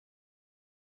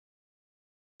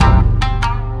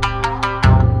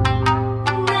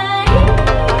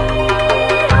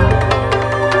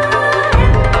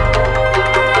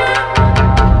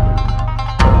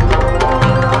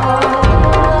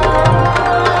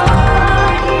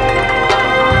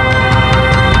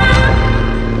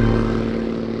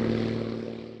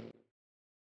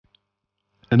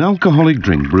An alcoholic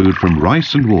drink brewed from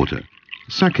rice and water,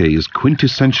 sake is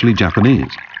quintessentially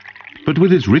Japanese. But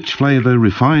with its rich flavour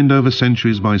refined over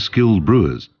centuries by skilled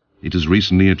brewers, it has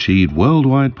recently achieved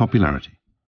worldwide popularity.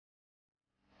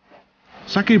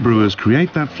 Sake brewers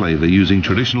create that flavour using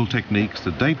traditional techniques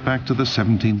that date back to the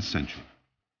 17th century.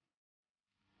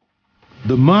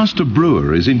 The master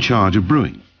brewer is in charge of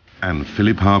brewing, and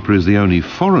Philip Harper is the only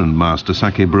foreign master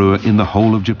sake brewer in the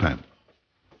whole of Japan.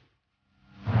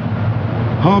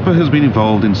 Harper has been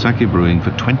involved in sake brewing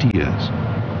for 20 years.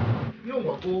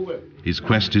 His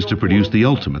quest is to produce the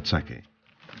ultimate sake.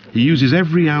 He uses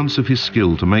every ounce of his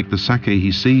skill to make the sake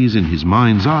he sees in his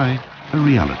mind's eye a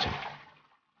reality.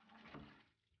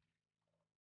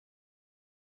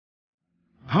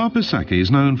 Harper sake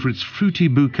is known for its fruity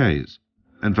bouquets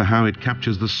and for how it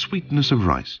captures the sweetness of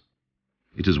rice.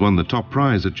 It has won the top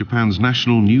prize at Japan's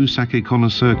National New Sake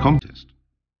Connoisseur Contest.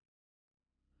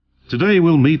 Today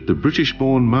we'll meet the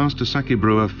British-born master sake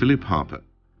brewer Philip Harper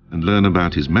and learn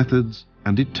about his methods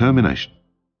and determination.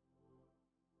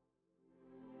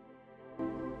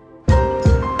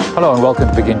 Hello and welcome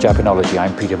to Begin Japanology.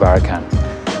 I'm Peter Barakan.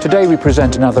 Today we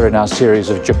present another in our series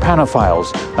of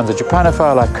Japanophiles, and the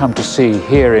Japanophile I've come to see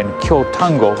here in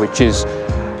Kyotango, which is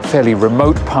a fairly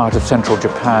remote part of central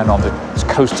Japan on the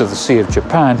coast of the Sea of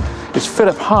Japan, is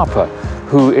Philip Harper,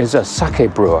 who is a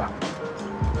sake brewer.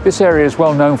 This area is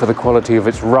well known for the quality of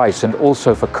its rice and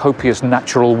also for copious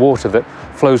natural water that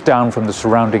flows down from the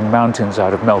surrounding mountains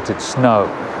out of melted snow.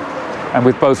 And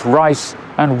with both rice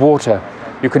and water,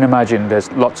 you can imagine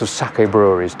there's lots of sake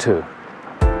breweries too.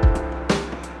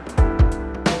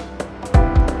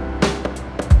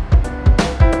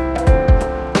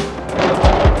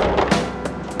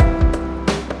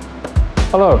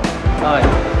 Hello. Hi.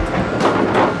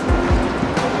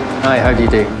 Hi, how do you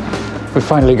do? We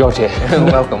finally got here.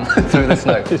 Welcome through the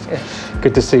snow.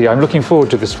 Good to see you. I'm looking forward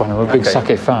to this one. I'm a big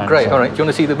sake fan. Great, so. all right. Do you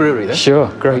want to see the brewery then? Sure,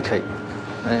 great. Okay.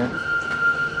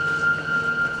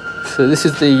 So this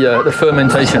is the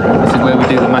fermentation room. This is where we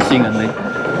do the mashing and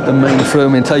the main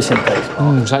fermentation phase.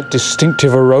 It's that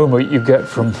distinctive aroma you get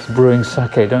from brewing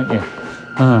sake, don't you?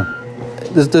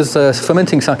 There's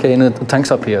fermenting sake in the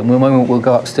tanks up here. In a moment we'll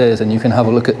go upstairs and you can have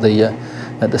a look at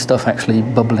the stuff actually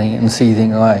bubbling and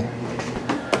seething away.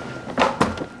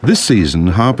 This season,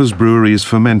 Harper's brewery is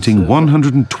fermenting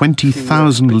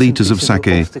 120,000 litres of sake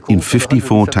in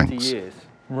 54 tanks.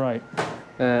 Right.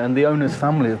 And the owner's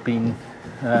family have been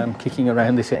kicking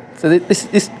around this. So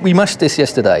we mashed this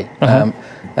yesterday,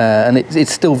 and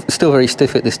it's still very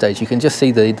stiff at this stage. You can just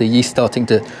see the yeast starting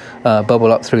to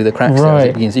bubble up through the cracks there as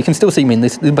it begins. You can still see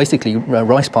this basically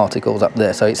rice particles up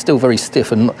there, so it's still very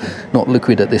stiff and not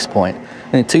liquid at this point.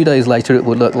 And 2 days later it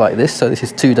would look like this, so this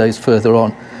is 2 days further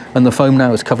on. And the foam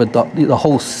now has covered the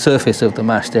whole surface of the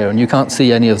mash there, and you can't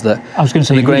see any of the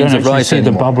grains of rice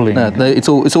anymore. The bubbling. No, it's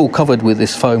all covered with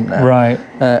this foam now. Right.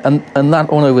 And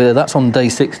that one over there, that's on day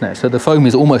 6 now, so the foam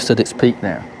is almost at its peak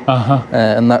now.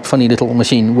 And that funny little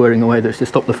machine whirring away that's to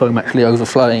stop the foam actually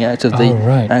overflowing out of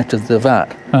the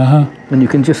vat. And you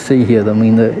can just see here, I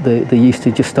mean, the yeast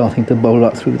is just starting to bubble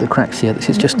up through the cracks here. This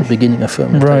is just the beginning of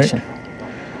fermentation. Right.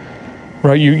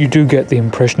 Right, you do get the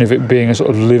impression of it being a sort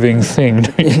of living thing,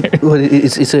 don't you? Well,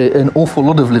 it's an awful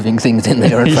lot of living things in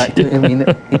there, in fact. I mean,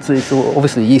 it's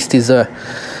obviously yeast is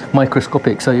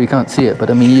microscopic, so you can't see it,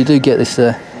 but I mean, you do get this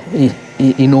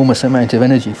enormous amount of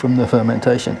energy from the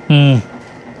fermentation.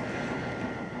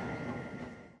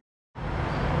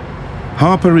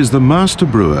 Harper is the master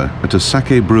brewer at a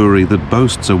sake brewery that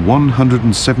boasts a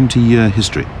 170-year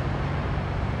history.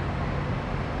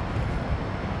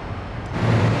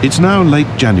 It's now late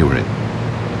January.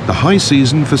 The high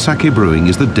season for sake brewing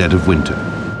is the dead of winter.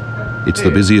 It's the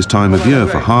busiest time of year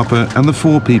for Harper and the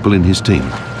 4 people in his team.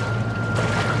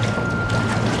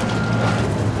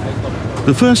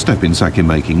 The first step in sake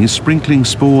making is sprinkling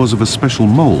spores of a special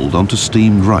mold onto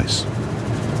steamed rice.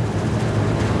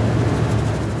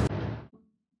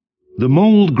 The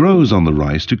mold grows on the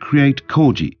rice to create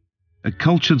koji, a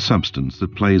cultured substance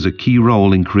that plays a key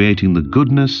role in creating the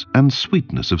goodness and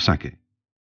sweetness of sake.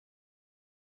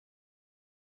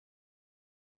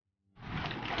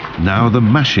 Now the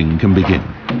mashing can begin.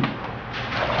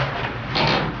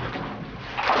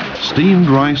 Steamed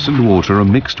rice and water are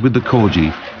mixed with the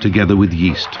koji together with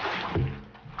yeast.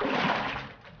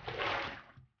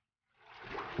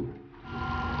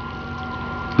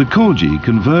 The koji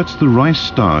converts the rice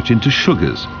starch into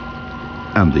sugars,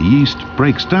 and the yeast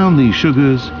breaks down these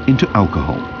sugars into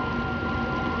alcohol.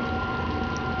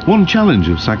 One challenge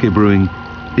of sake brewing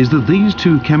is that these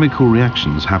 2 chemical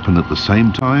reactions happen at the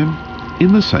same time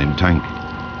in the same tank.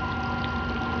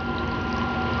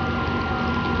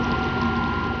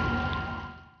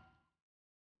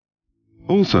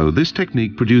 Also, this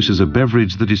technique produces a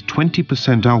beverage that is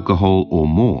 20% alcohol or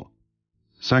more.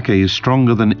 Sake is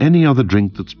stronger than any other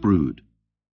drink that's brewed.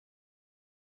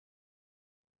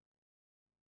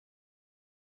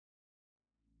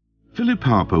 Philip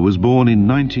Harper was born in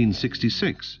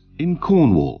 1966 in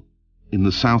Cornwall, in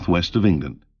the southwest of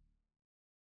England.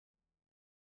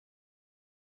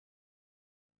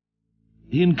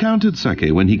 He encountered sake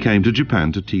when he came to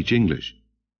Japan to teach English.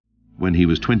 When he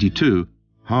was 22,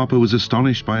 Harper was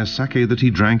astonished by a sake that he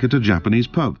drank at a Japanese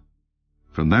pub.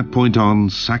 From that point on,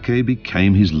 sake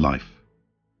became his life.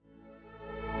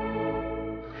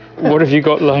 What have you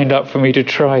got lined up for me to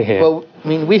try here? Well, I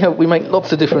mean, we make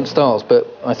lots of different styles, but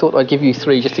I thought I'd give you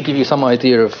three just to give you some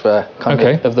idea of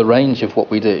of the range of what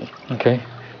we do. Okay.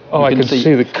 Oh, I can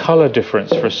see the colour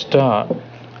difference for a start,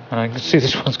 and I can see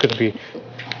this one's going to be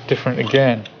different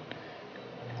again.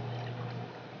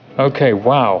 Okay.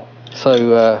 Wow.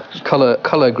 So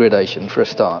colour gradation for a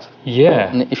start. Yeah.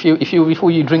 And if you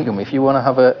before you drink them, if you want to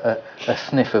have a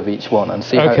sniff of each one and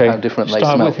see how different they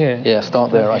smell. Start with here. Yeah,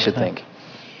 start there. I should think.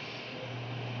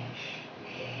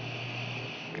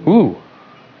 Ooh.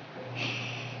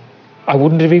 I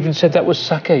wouldn't have even said that was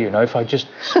sake, you know, if I just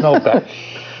smelled that.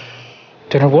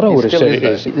 Don't know what I would have said it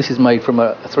is. This is made from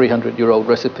a 300-year-old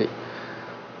recipe.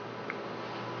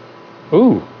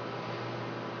 Ooh.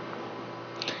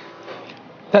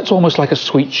 That's almost like a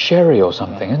sweet sherry or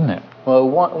something, isn't it? Well,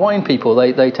 wine people,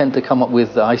 they tend to come up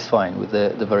with the ice wine, with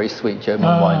the very sweet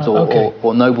German wines,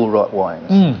 or noble rot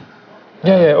wines. Mm.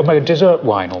 Yeah, or maybe a dessert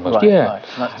wine almost. Right, yeah. Right.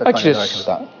 That's the actually, kind of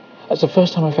that. That's the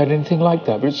first time I've had anything like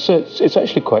that, but it's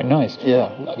actually quite nice.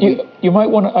 Yeah. You might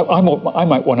want to. I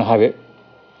might want to have it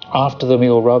after the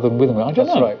meal rather than with the meal. I don't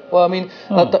know. That's right. Well, I mean,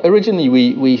 originally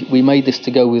we made this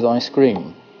to go with ice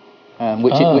cream,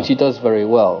 which it does very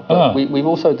well. But we've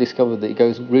also discovered that it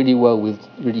goes really well with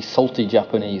really salty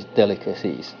Japanese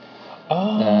delicacies.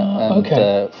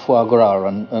 Foie gras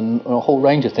and a whole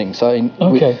range of things. So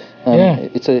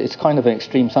it's kind of an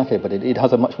extreme sake, but it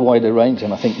has a much wider range,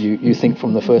 and I think you think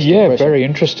from the first impression. Very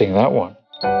interesting, that one.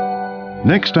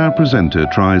 Next, our presenter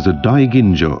tries a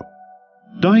daiginjo.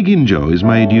 Daiginjo is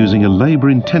made using a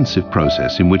labour-intensive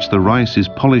process in which the rice is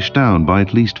polished down by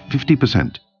at least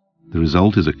 50%. The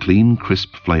result is a clean,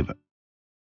 crisp flavour.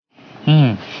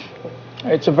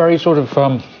 It's a very sort of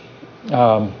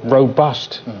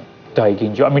robust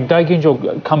daiginjo. I mean,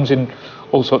 daiginjo comes in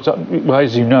all sorts of, well,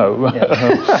 as you know,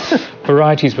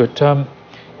 varieties, but I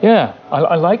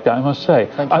like that, I must say.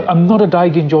 I'm not a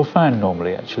daiginjo fan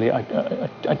normally, actually.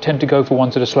 I tend to go for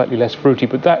ones that are slightly less fruity,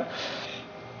 but that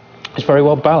is very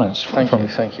well balanced. Thank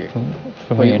you.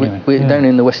 For me, anyway. We're down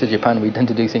in the west of Japan, we tend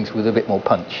to do things with a bit more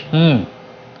punch.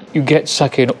 You get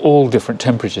sake in all different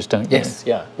temperatures, don't you? Yes,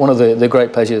 yeah. One of the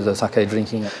great pleasures of sake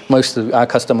drinking. Most of our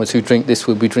customers who drink this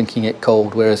will be drinking it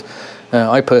cold, whereas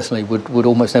I personally would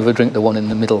almost never drink the one in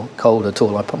the middle cold at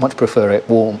all. I much prefer it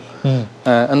warm. And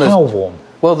how warm?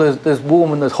 Well, there's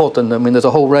warm and there's hot, and I mean there's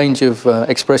a whole range of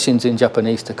expressions in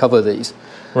Japanese to cover these.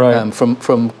 Right.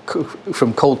 From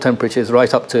cold temperatures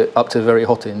right up to very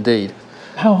hot indeed.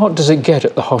 How hot does it get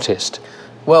at the hottest?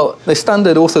 Well, the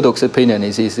standard orthodox opinion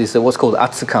is what's called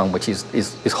atsukan, which is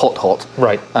hot.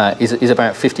 Right. Is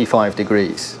about 55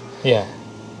 degrees. Yeah.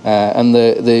 And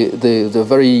the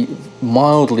very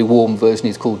mildly warm version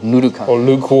is called nurukan. Or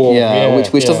lukewarm. Yeah,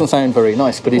 which doesn't sound very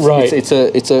nice, but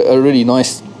it's a really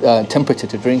nice temperature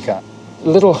to drink at. A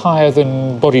little higher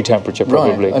than body temperature,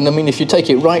 probably. Right. And I mean, if you take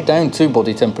it right down to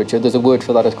body temperature, there's a word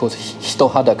for that, of course,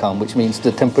 hitohadakan, which means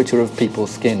the temperature of people's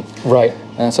skin. Right.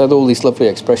 So there are all these lovely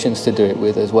expressions to do it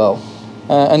with as well.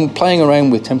 And playing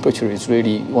around with temperature is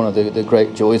really one of the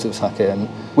great joys of sake. And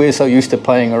we're so used to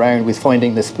playing around with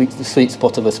finding the sweet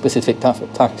spot of a specific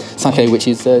sake, which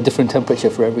is a different temperature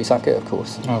for every sake, of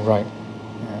course. Oh, right.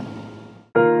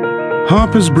 Yeah.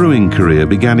 Harper's brewing career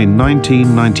began in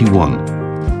 1991.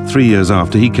 3 years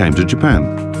after he came to Japan.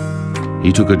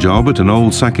 He took a job at an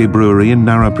old sake brewery in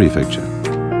Nara Prefecture.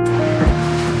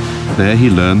 There he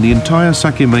learned the entire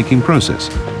sake making process,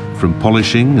 from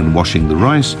polishing and washing the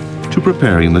rice to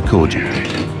preparing the koji.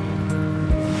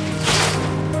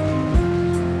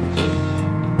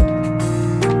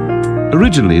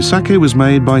 Originally, sake was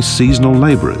made by seasonal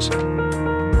labourers.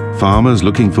 Farmers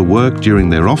looking for work during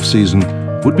their off-season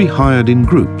would be hired in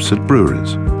groups at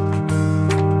breweries.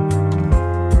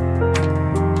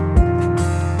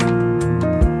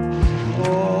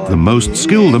 The most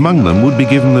skilled among them would be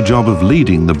given the job of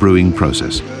leading the brewing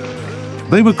process.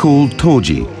 They were called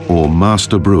toji, or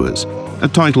master brewers, a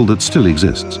title that still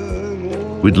exists.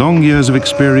 With long years of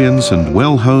experience and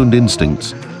well-honed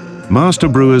instincts, master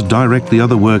brewers direct the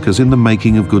other workers in the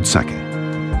making of good sake.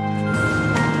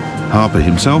 Harper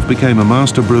himself became a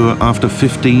master brewer after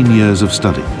 15 years of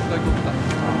study.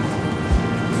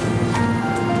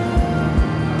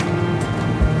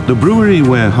 The brewery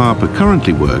where Harper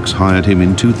currently works hired him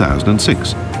in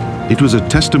 2006. It was a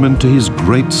testament to his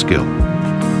great skill.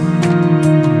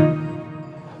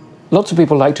 Lots of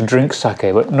people like to drink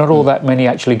sake, but not all that many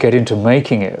actually get into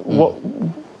making it. What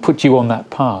put you on that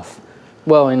path?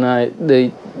 Well,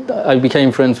 I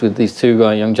became friends with these two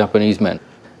young Japanese men,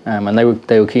 and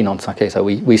they were keen on sake. So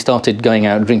we started going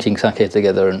out drinking sake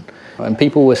together, and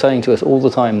people were saying to us all the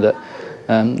time that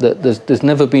there's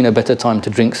never been a better time to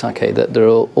drink sake. That there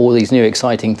are all these new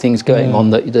exciting things going on.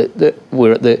 That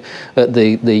we're at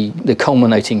the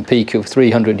culminating peak of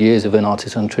 300 years of an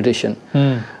artisan tradition.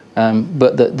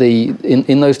 But that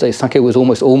in those days, sake was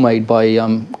almost all made by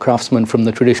craftsmen from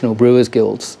the traditional brewers'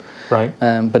 guilds. Right.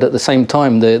 But at the same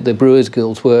time, the brewers'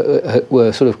 guilds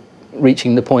were sort of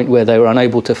reaching the point where they were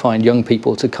unable to find young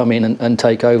people to come in and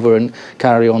take over and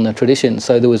carry on the tradition.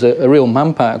 So there was a real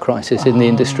manpower crisis in the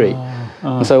industry.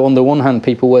 And so on the one hand,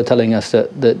 people were telling us that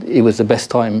it was the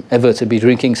best time ever to be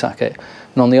drinking sake.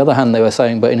 And on the other hand, they were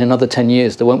saying, but in another 10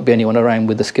 years, there won't be anyone around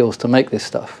with the skills to make this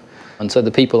stuff. And so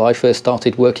the people I first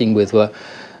started working with were,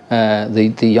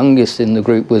 the youngest in the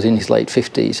group was in his late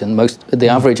 50s, and the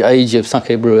average age of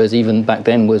sake brewers even back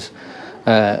then was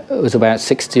about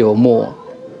 60 or more.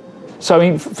 So, I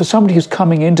mean, for somebody who's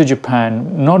coming into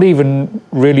Japan, not even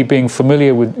really being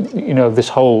familiar with, this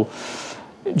whole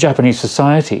Japanese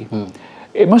society,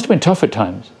 it must have been tough at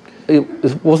times.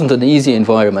 It wasn't an easy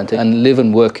environment, and live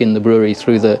and work in the brewery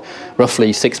through the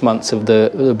roughly 6 months of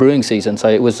the brewing season. So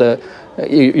it was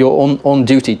you're on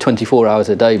duty 24 hours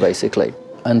a day, basically.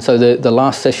 And so the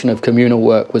last session of communal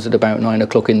work was at about 9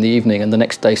 o'clock in the evening, and the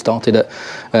next day started at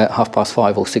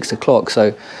 5:30 or 6 o'clock.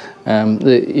 So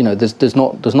there's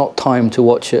not time to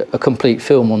watch a complete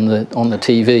film on the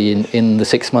TV in the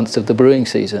 6 months of the brewing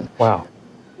season. Wow.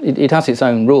 It has its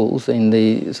own rules.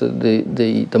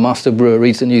 The master brewer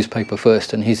reads the newspaper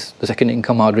first, and the second in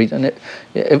command reads, and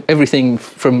everything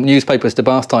from newspapers to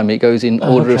bath time, it goes in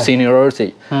order of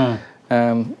seniority,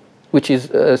 which is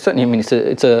certainly, I mean,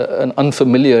 it's an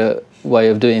unfamiliar way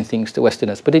of doing things to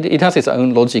Westerners, but it has its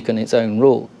own logic and its own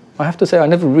rule. I have to say, I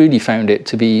never really found it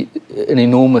to be an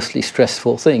enormously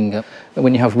stressful thing.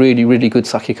 When you have really, really good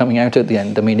sake coming out at the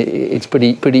end, I mean, it's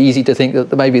pretty easy to think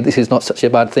that maybe this is not such a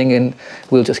bad thing and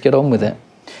we'll just get on with it.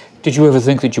 Did you ever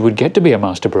think that you would get to be a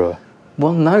master brewer?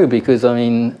 Well, no, because, I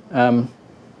mean,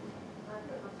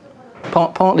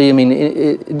 partly, I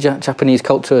mean, Japanese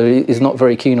culture is not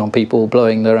very keen on people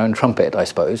blowing their own trumpet, I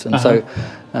suppose, and so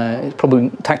it's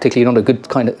probably tactically not a good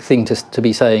kind of thing to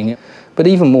be saying. But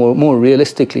even more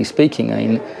realistically speaking, I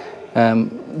mean,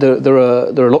 there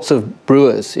are lots of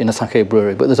brewers in a sake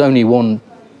brewery, but there's only one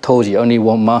toji, only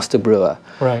one master brewer.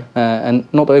 Right. And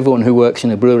not everyone who works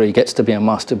in a brewery gets to be a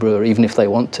master brewer, even if they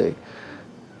want to.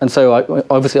 And so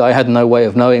obviously I had no way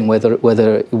of knowing whether it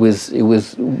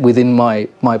was within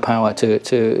my power to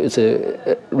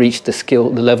reach the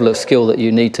level of skill that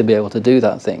you need to be able to do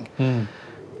that thing.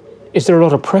 Is there a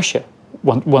lot of pressure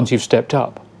once you've stepped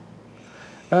up?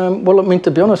 Well, I mean,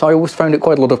 to be honest, I always found it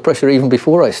quite a lot of pressure even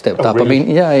before I stepped up. Really? I mean,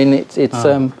 yeah, and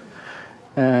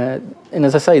and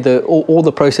as I say, all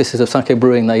the processes of sake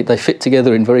brewing, they fit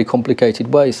together in very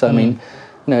complicated ways. So I mean,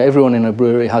 everyone in a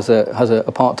brewery has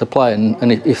a part to play,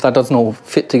 and if that doesn't all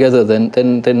fit together,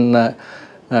 then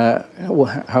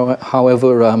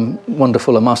however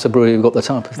wonderful a master brewer you've got the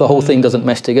top, if the whole thing doesn't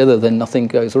mesh together, then nothing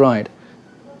goes right.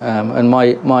 And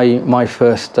my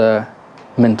first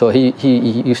mentor, he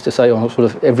used to say on sort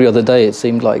of every other day, it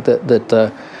seemed like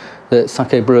that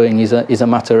sake brewing is a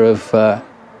matter of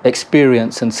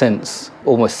experience and sense,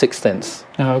 almost sixth sense.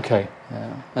 Oh, okay.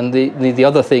 And the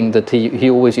other thing that he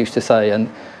always used to say, and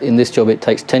in this job it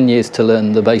takes 10 years to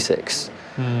learn the basics,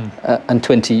 and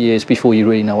 20 years before you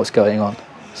really know what's going on.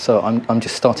 So I'm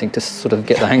just starting to sort of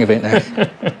get the hang of it now.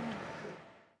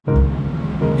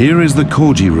 Here is the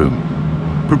koji room.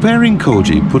 Preparing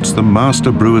koji puts the master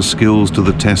brewer's skills to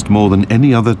the test more than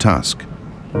any other task.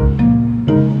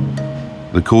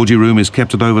 The koji room is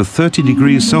kept at over 30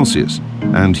 degrees Celsius,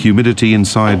 and humidity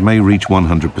inside may reach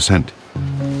 100%.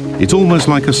 It's almost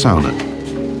like a sauna.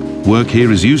 Work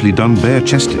here is usually done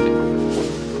bare-chested.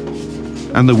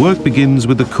 And the work begins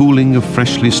with the cooling of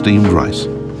freshly steamed rice.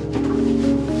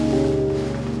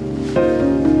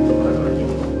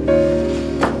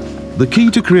 The key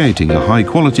to creating a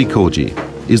high-quality koji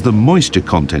is the moisture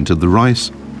content of the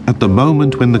rice at the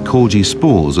moment when the koji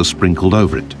spores are sprinkled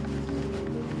over it.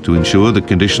 To ensure that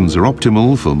conditions are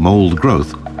optimal for mold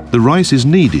growth, the rice is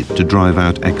needed to drive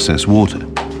out excess water.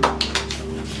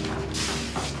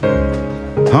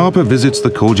 Harper visits the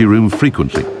koji room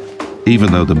frequently,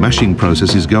 even though the mashing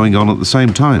process is going on at the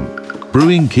same time.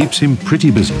 Brewing keeps him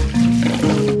pretty busy.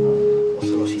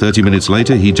 30 minutes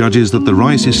later, he judges that the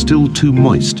rice is still too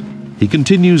moist. He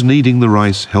continues kneading the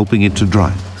rice, helping it to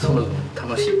dry.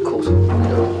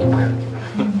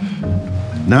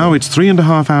 Now it's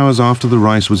 3.5 hours after the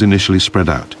rice was initially spread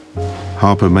out.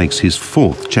 Harper makes his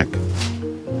 4th check.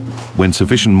 When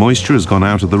sufficient moisture has gone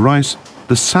out of the rice,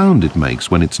 the sound it makes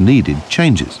when it's kneaded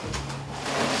changes.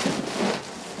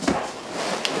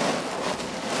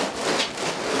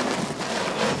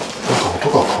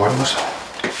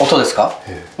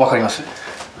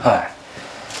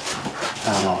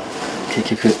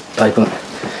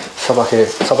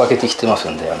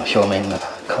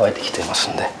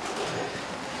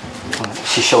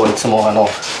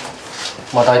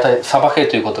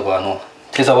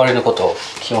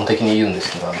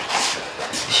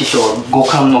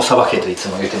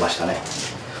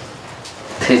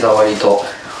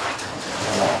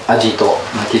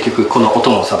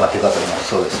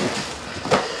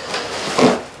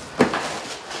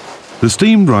 The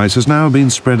steamed rice has now been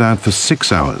spread out for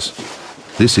 6 hours.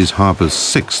 This is Harper's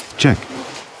 6th check.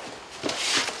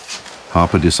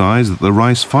 Harper decides that the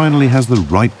rice finally has the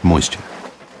right moisture.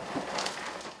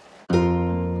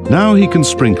 Now he can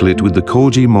sprinkle it with the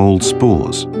koji mold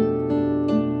spores.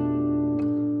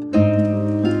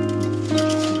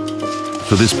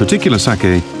 For this particular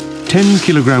sake, 10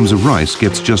 kilograms of rice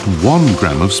gets just 1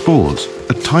 gram of spores,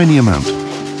 a tiny amount.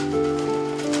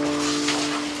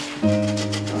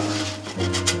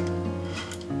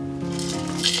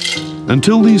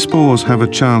 Until these spores have a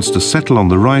chance to settle on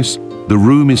the rice, the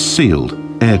room is sealed,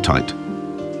 airtight.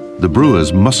 The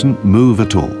brewers mustn't move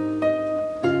at all.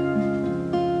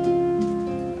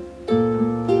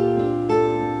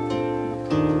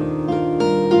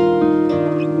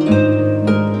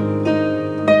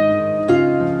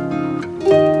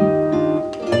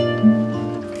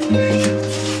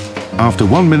 After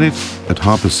 1 minute, at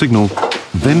Harper's signal,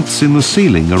 vents in the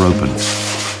ceiling are open.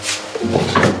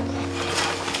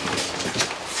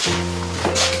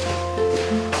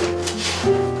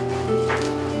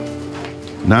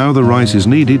 Now the rice is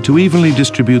needed to evenly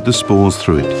distribute the spores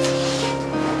through it.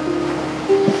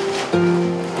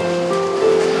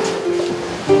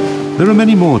 There are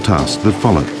many more tasks that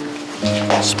follow.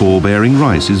 Spore-bearing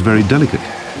rice is very delicate.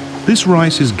 This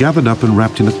rice is gathered up and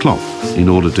wrapped in a cloth in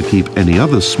order to keep any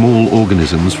other small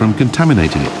organisms from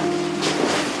contaminating it.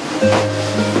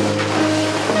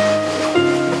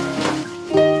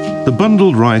 The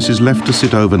bundled rice is left to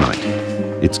sit overnight.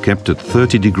 It's kept at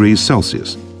 30 degrees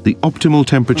Celsius, the optimal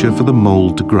temperature for the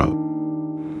mold to grow.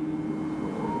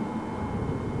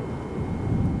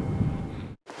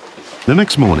 The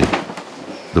next morning,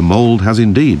 the mold has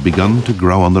indeed begun to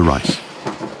grow on the rice.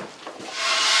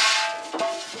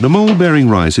 The mold-bearing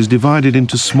rice is divided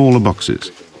into smaller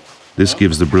boxes. This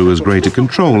gives the brewers greater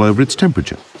control over its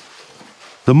temperature.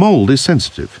 The mold is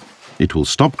sensitive. It will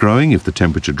stop growing if the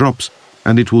temperature drops,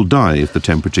 and it will die if the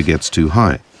temperature gets too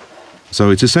high. So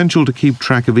it's essential to keep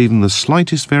track of even the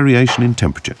slightest variation in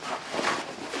temperature.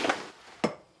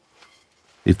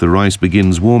 If the rice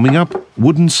begins warming up,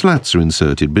 wooden slats are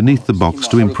inserted beneath the box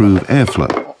to improve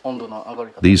airflow.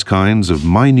 These kinds of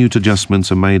minute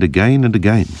adjustments are made again and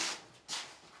again.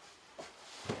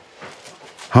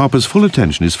 Harper's full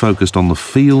attention is focused on the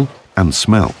feel and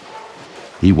smell.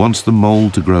 He wants the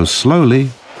mold to grow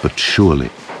slowly but surely.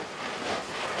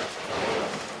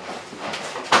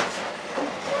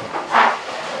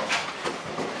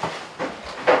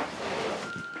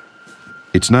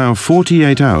 It's now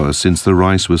 48 hours since the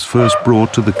rice was first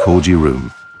brought to the koji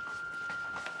room.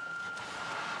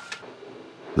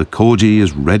 The koji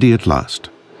is ready at last.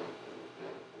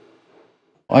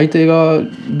 相手が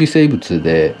微生物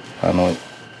で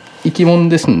生き物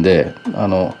ですんで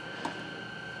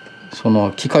そ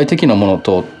の機械的なもの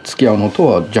と付き合うのと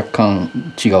は若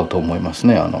干違うと思います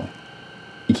ね。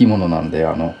生き物なんで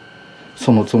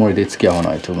そのつもりで付き合わ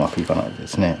ないとうまくいかないで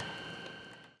すね。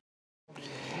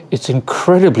It's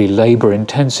incredibly labor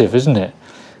intensive, isn't it?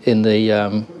 In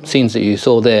the scenes that you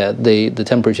saw there, the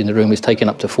temperature in the room is taken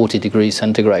up to 40 degrees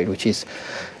centigrade, which is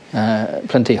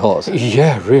plenty hot.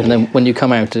 Yeah, really. And then when you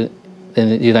come out,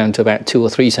 then you're down to about 2 or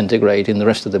 3 centigrade in the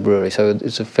rest of the brewery. So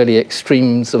it's a fairly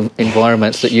extremes of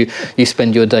environments that you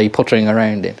spend your day pottering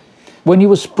around in. When you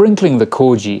were sprinkling the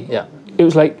koji, yeah, it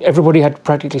was like everybody had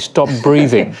practically stopped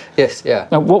breathing. Yes, yeah.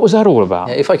 Now, what was that all about?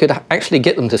 Yeah, if I could actually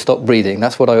get them to stop breathing,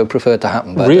 that's what I would prefer to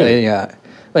happen. But, really? Yeah.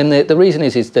 And the reason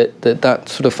is that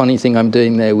sort of funny thing I'm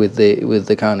doing there with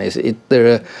the can is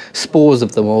there are spores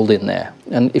of the mold in there,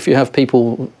 and if you have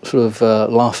people sort of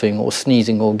laughing or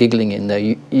sneezing or giggling in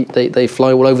there, they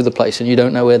fly all over the place, and you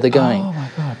don't know where they're going. Oh my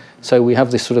God! So we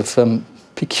have this sort of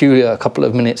peculiar couple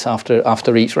of minutes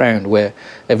after each round where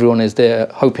everyone is there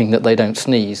hoping that they don't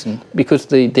sneeze, and because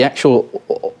the actual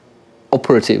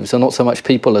operatives are not so much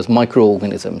people as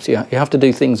microorganisms. You have to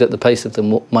do things at the pace of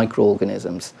the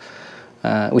microorganisms,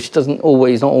 which not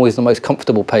always the most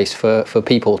comfortable pace for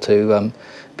people to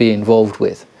be involved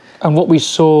with. And what we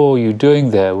saw you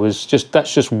doing there was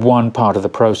that's just one part of the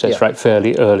process, right?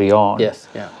 Fairly early on. Yes.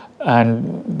 Yeah.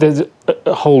 And there's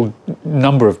a whole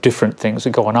number of different things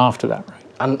that go on after that,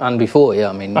 right? And before, yeah.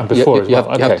 I mean, and before you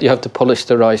have to polish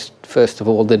the rice first of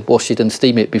all, then wash it and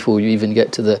steam it before you even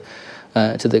get to the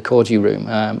koji room,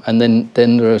 and then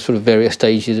there are sort of various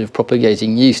stages of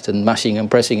propagating yeast and mashing and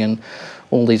pressing and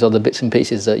all these other bits and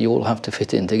pieces that you all have to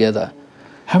fit in together.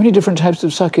 How many different types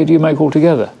of sake do you make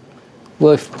altogether?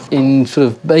 Well, in sort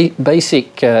of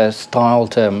basic style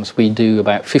terms, we do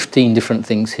about 15 different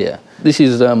things here. This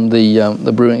is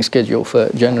the brewing schedule for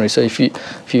January. So if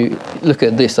you look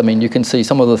at this, I mean, you can see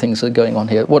some of the things that are going on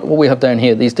here. What we have down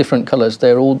here, these different colours,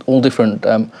 they're all different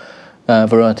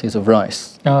varieties of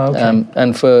rice. Oh, okay.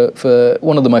 And for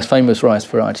one of the most famous rice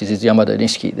varieties is Yamada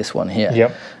Nishiki, this one here.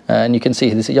 Yep. And you can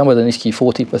see this is Yamada Nishiki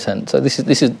 40%. So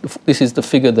this is the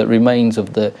figure that remains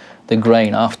of the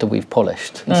grain after we've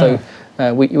polished. And so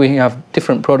we have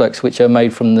different products which are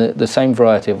made from the same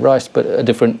variety of rice, but a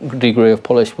different degree of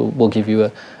polish will give you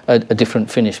a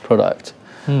different finished product.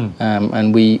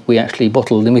 And we actually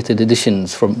bottle limited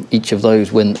editions from each of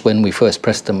those when we first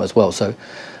press them as well. So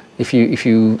if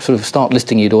you sort of start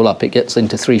listing it all up, it gets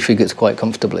into 3 figures quite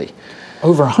comfortably.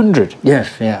 Over 100?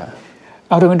 Yes, yeah.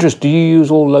 Out of interest, do you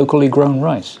use all locally grown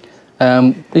rice?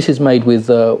 This is made with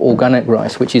organic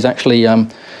rice, which is actually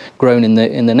grown in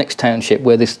the next township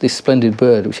where this splendid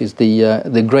bird, which is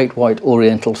the great white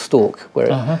oriental stork,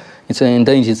 where it's an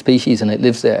endangered species and it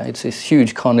lives there. It's this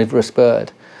huge carnivorous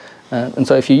bird. And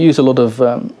so if you use a lot of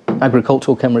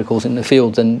agricultural chemicals in the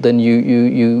fields, then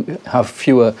you have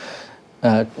fewer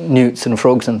newts and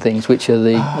frogs and things, which are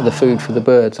the food for the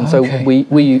birds. And so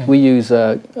we use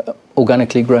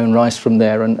organically grown rice from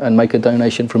there and make a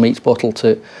donation from each bottle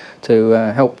to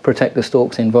help protect the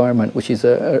stork's environment, which is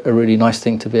a really nice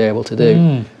thing to be able to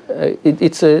do.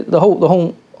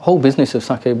 The whole business of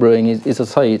sake brewing is, as I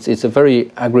say, it's a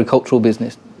very agricultural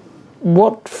business.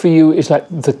 What for you is like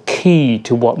the key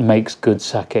to what makes good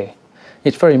sake?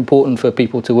 It's very important for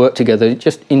people to work together,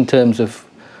 just in terms of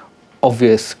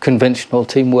obvious conventional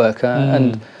teamwork,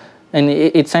 and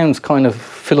it sounds kind of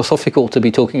philosophical to be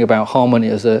talking about harmony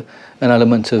as an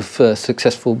element of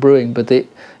successful brewing, but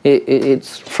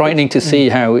it's frightening to see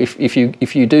how if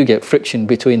you do get friction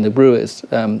between the brewers,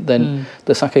 then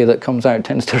the sake that comes out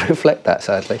tends to reflect that,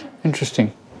 sadly.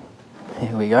 Interesting.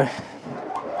 Here we go.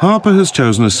 Harper has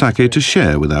chosen a sake to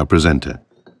share with our presenter.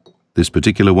 This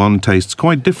particular one tastes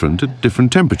quite different at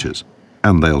different temperatures,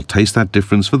 and they'll taste that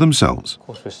difference for themselves. Of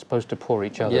course, we're supposed to pour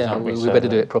each other's, aren't we? We better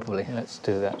do it properly. Let's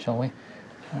do that, shall we?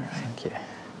 All right. Thank you.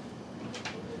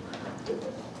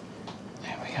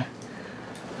 There we go.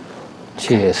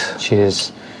 Cheers.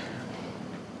 Cheers.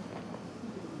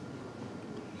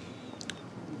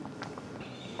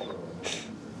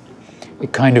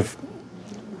 It kind of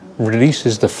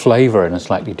releases the flavour in a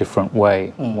slightly different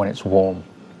way when it's warm.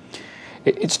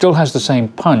 It still has the same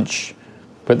punch,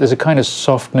 but there's a kind of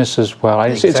softness as well.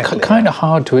 It's kind of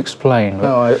hard to explain.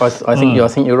 No, I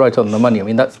think you're right on the money. I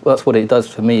mean, that's what it does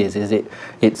for me. Is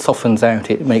it softens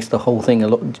out. It makes the whole thing a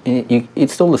lot.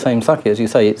 It's still the same sake, as you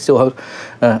say. It still has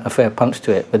a fair punch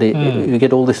to it, but you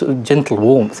get all this sort of gentle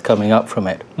warmth coming up from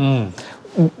it.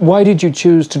 Why did you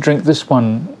choose to drink this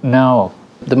one now?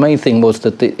 The main thing was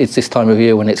that it's this time of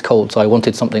year when it's cold, so I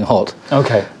wanted something hot.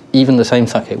 Okay. Even the same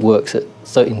sake works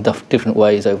in different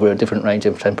ways over a different range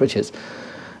of temperatures.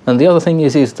 And the other thing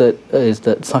is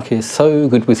that sake is so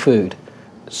good with food.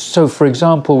 So, for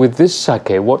example, with this sake,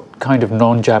 what kind of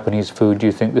non-Japanese food do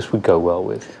you think this would go well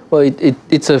with? Well,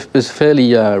 it's a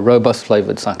fairly robust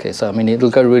flavoured sake. So, I mean,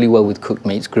 it'll go really well with cooked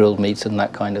meats, grilled meats, and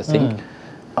that kind of thing.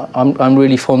 I'm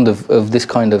really fond of this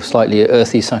kind of slightly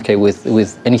earthy sake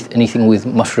with anything with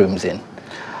mushrooms in.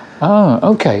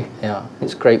 Oh, okay. Yeah,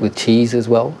 it's great with cheese as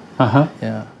well.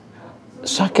 Yeah.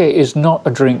 Sake is not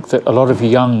a drink that a lot of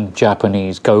young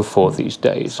Japanese go for these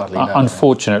days,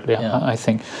 unfortunately, I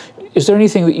think. Is there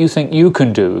anything that you think you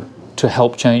can do to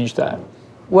help change that?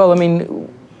 Well, I mean,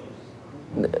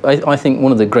 I think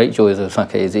one of the great joys of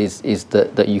sake is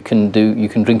that you can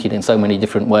drink it in so many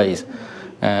different ways.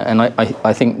 And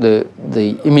I think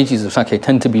the images of sake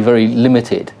tend to be very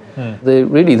limited.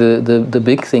 Really, the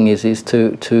big thing is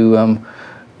to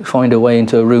find a way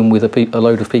into a room with a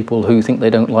load of people who think they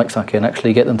don't like sake and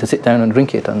actually get them to sit down and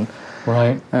drink it. And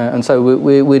and so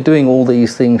we're doing all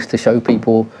these things to show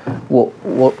people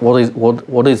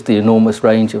what is the enormous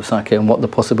range of sake and what the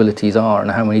possibilities are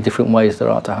and how many different ways there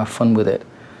are to have fun with it.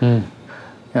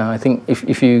 I think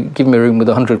if you give me a room with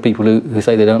 100 people who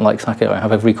say they don't like sake, I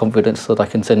have every confidence that I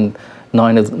can send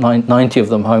 90 of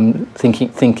them home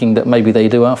thinking that maybe they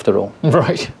do after all.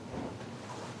 Right.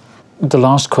 The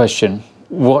last question,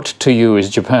 what to you is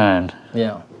Japan?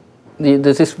 Yeah.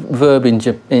 There's this verb in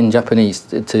Japanese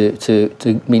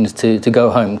to means to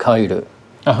go home, kairu.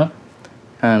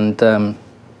 And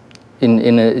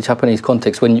in a Japanese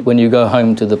context, when you go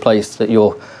home to the place that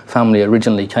your family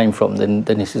originally came from, then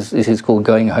this is called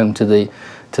going home to the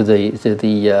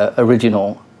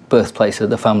original birthplace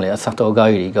of the family, a sato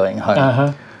gairi, going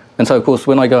home. And so, of course,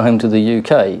 when I go home to the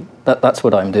UK, that's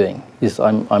what I'm doing. Is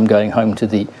I'm going home to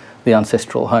the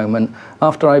ancestral home. And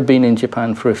after I've been in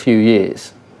Japan for a few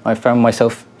years, I found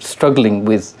myself struggling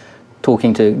with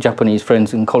talking to Japanese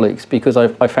friends and colleagues because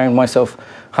I found myself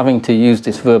having to use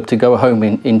this verb to go home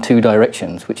in two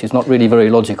directions, which is not really very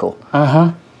logical.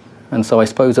 And so I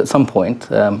suppose at some point,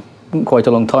 quite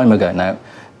a long time ago now,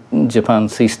 Japan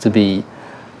ceased to be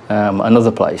another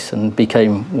place and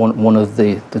became one of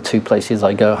the two places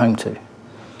I go home to.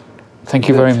 Thank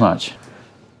you very much.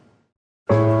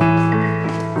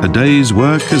 A day's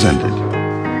work has ended.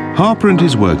 Harper and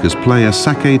his workers play a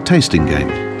sake tasting game.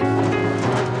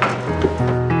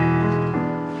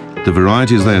 The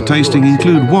varieties they are tasting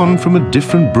include one from a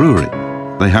different brewery.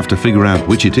 They have to figure out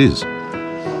which it is.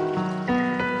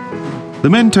 The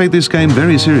men take this game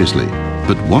very seriously,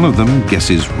 but one of them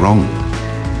guesses wrong.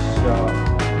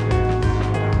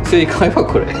 正解は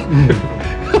これ。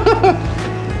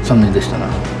残念でしたな。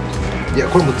いや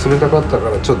これも冷たかったか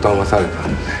らちょっと騙された。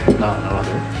なるほ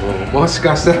ど。もし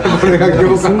かしたらこれが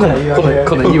業界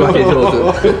この言い訳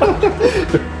上手。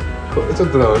これちょっ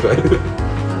と騙された。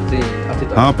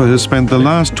 Harper has spent the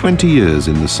last 20 years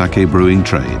in the sake brewing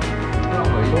trade.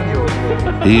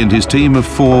 He and his team of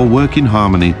 4 work in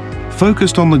harmony,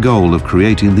 focused on the goal of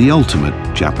creating the ultimate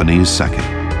Japanese sake.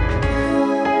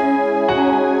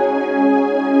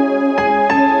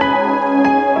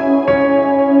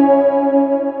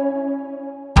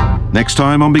 Next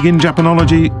time on Begin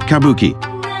Japanology, Kabuki.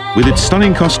 With its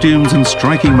stunning costumes and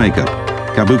striking makeup,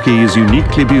 Kabuki is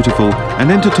uniquely beautiful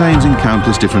and entertains in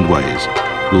countless different ways.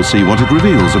 We'll see what it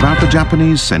reveals about the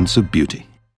Japanese sense of beauty.